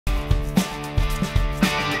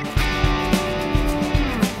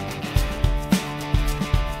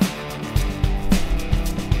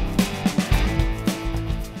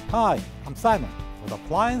Hi, I'm Simon with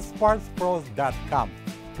AppliancePartsPros.com.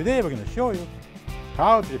 Today we're going to show you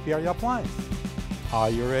how to repair your appliance. Are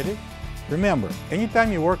you ready? Remember,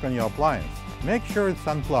 anytime you work on your appliance, make sure it's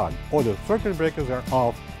unplugged or the circuit breakers are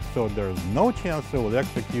off so there's no chance of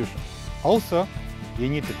electrocution. Also, you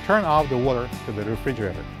need to turn off the water to the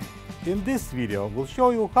refrigerator. In this video, we'll show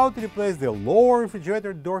you how to replace the lower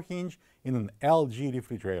refrigerator door hinge in an LG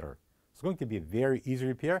refrigerator. It's going to be a very easy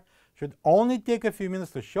repair. Should only take a few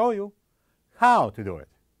minutes to show you how to do it.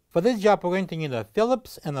 For this job, we're going to need a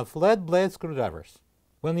Phillips and a flat blade screwdrivers.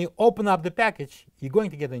 When you open up the package, you're going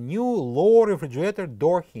to get a new lower refrigerator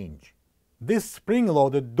door hinge. This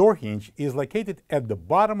spring-loaded door hinge is located at the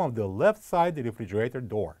bottom of the left side of the refrigerator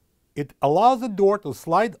door. It allows the door to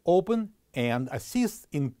slide open and assists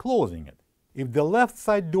in closing it. If the left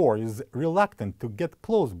side door is reluctant to get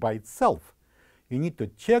closed by itself, you need to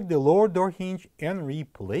check the lower door hinge and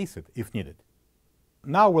replace it if needed.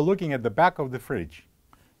 Now we're looking at the back of the fridge.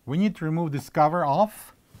 We need to remove this cover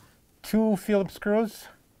off. 2 Phillips screws.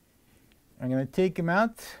 I'm going to take them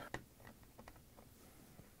out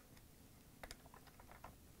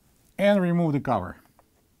and remove the cover.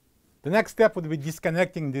 The next step would be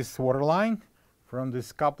disconnecting this water line from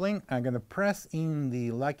this coupling. I'm going to press in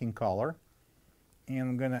the locking collar and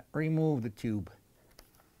I'm going to remove the tube.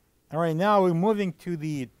 All right, now we're moving to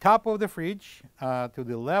the top of the fridge, to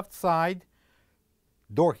the left side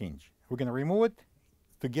door hinge. We're going to remove it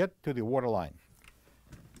to get to the water line.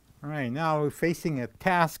 All right, now we're facing a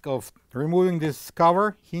task of removing this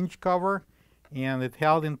cover, hinge cover, and it's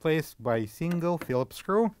held in place by a single Phillips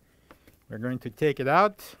screw. We're going to take it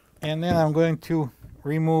out, and then I'm going to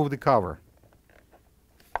remove the cover.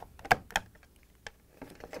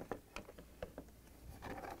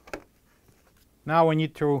 Now we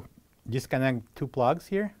need to disconnect 2 plugs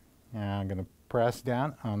here. I'm going to press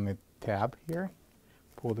down on the tab here,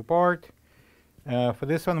 pull it apart. For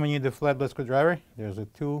this one we need the flat blade screwdriver. There's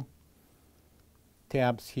 2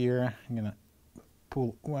 tabs here. I'm going to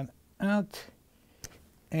pull one out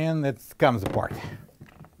and it comes apart.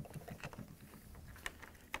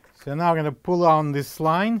 So now we're going to pull on this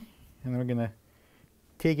line and we're going to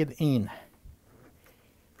take it in.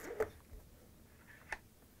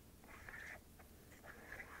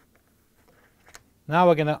 Now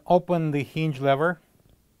we're going to open the hinge lever,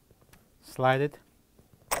 slide it.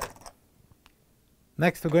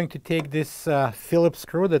 Next we're going to take this Phillips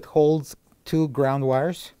screw that holds 2 ground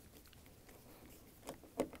wires.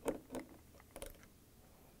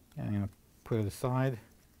 And I'm going to put it aside.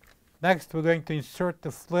 Next we're going to insert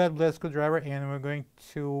the flat blade screwdriver and we're going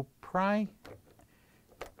to pry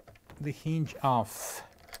the hinge off.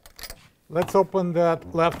 Let's open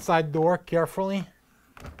that left side door carefully.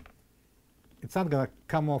 It's not going to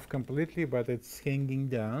come off completely, but it's hanging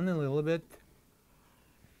down a little bit.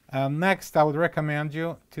 Next, I would recommend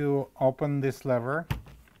you to open this lever,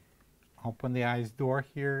 open the ice door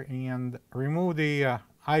here, and remove the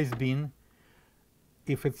ice bin.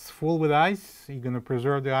 If it's full with ice, you're going to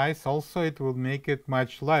preserve the ice. Also, it will make it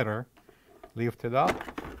much lighter. Lift it up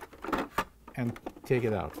and take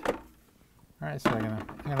it out. All right, so I'm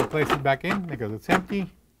going to place it back in because it's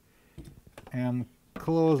empty. And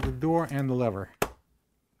close the door and the lever.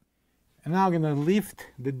 And now I'm going to lift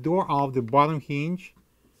the door off the bottom hinge.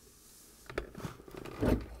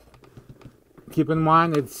 Keep in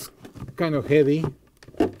mind it's kind of heavy.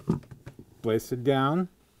 Place it down.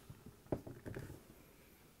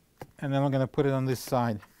 And then we're going to put it on this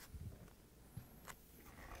side.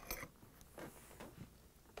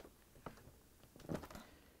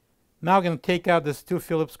 Now I'm going to take out these 2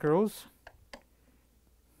 Phillips screws.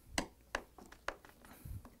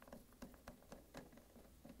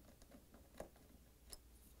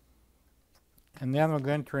 And then we're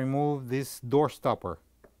going to remove this door stopper.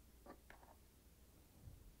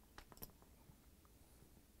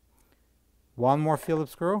 One more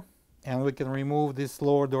Phillips screw, and we can remove this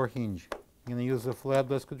lower door hinge. I'm going to use a flat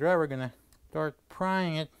blade screwdriver. We're going to start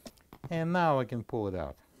prying it, and now I can pull it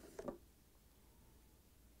out.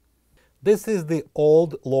 This is the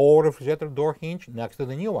old lower refrigerator door hinge next to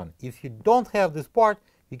the new one. If you don't have this part,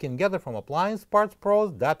 you can get it from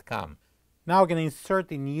AppliancePartsPros.com. Now we're going to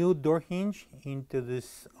insert a new door hinge into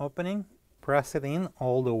this opening. Press it in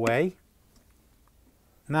all the way.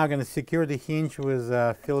 Now I'm going to secure the hinge with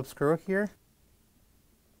a Phillips screw here.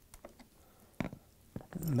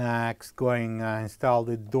 Next, install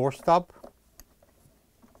the door stop.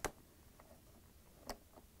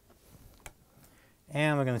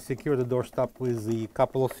 And we're going to secure the door stop with a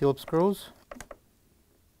couple of Phillips screws.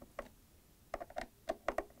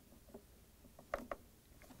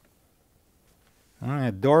 All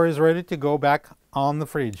right, door is ready to go back on the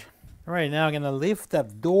fridge. All right, now I'm gonna lift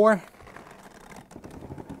that door.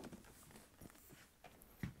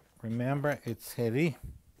 Remember, it's heavy.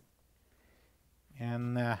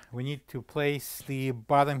 And we need to place the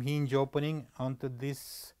bottom hinge opening onto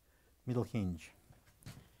this middle hinge.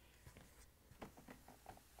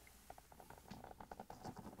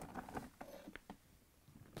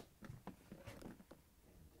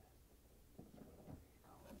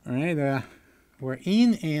 All right, we're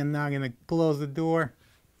in, and now I'm gonna close the door.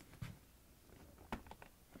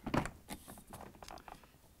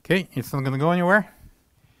 Okay, it's not gonna go anywhere.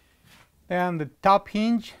 Then the top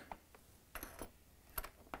hinge,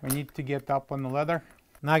 we need to get up on the ladder.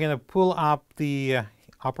 Now I'm gonna pull up the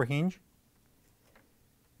upper hinge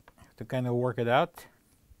to kind of work it out.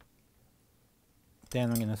 Then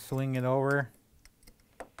I'm gonna swing it over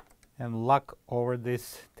and lock over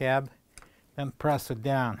this tab, then press it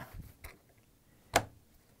down.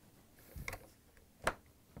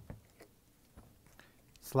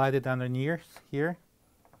 Slide it underneath here,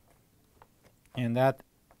 and that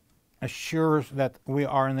assures that we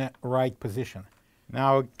are in the right position.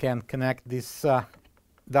 Now we can connect this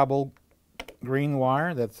double green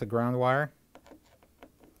wire, that's the ground wire.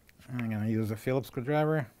 I'm going to use a Phillips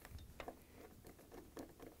screwdriver.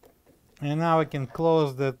 And now we can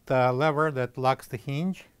close that lever that locks the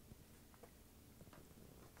hinge.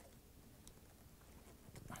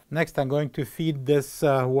 Next, I'm going to feed this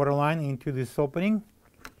water line into this opening.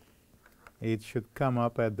 It should come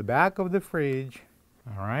up at the back of the fridge.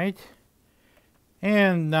 All right.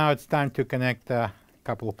 And now it's time to connect a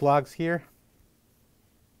couple of plugs here.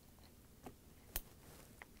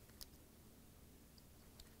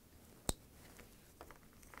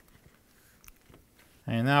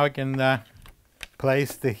 And now I can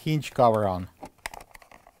place the hinge cover on.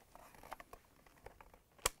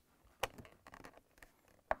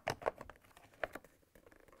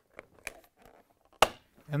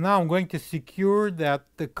 And now I'm going to secure the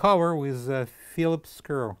cover with a Phillips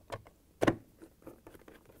screw.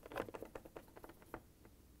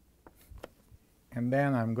 And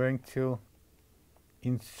then I'm going to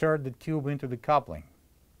insert the tube into the coupling.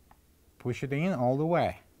 Push it in all the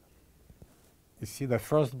way. You see the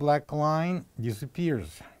first black line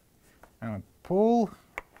disappears. And pull,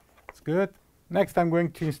 it's good. Next I'm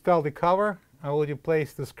going to install the cover. I already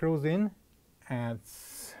placed the screws in and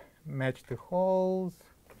match the holes.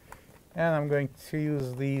 And I'm going to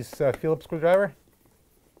use this Phillips screwdriver.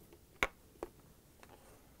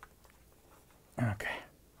 Okay.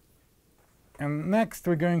 And next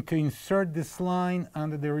we're going to insert this line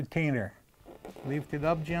under the retainer. Lift it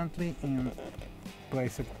up gently and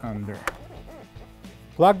place it under.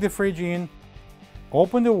 Plug the fridge in,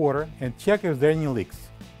 open the water, and check if there are any leaks.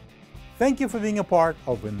 Thank you for being a part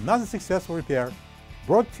of another successful repair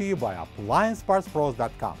brought to you by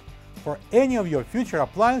AppliancePartsPros.com. For any of your future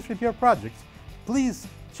appliance repair projects, please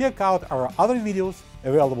check out our other videos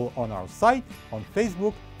available on our site, on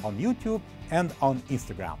Facebook, on YouTube, and on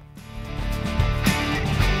Instagram.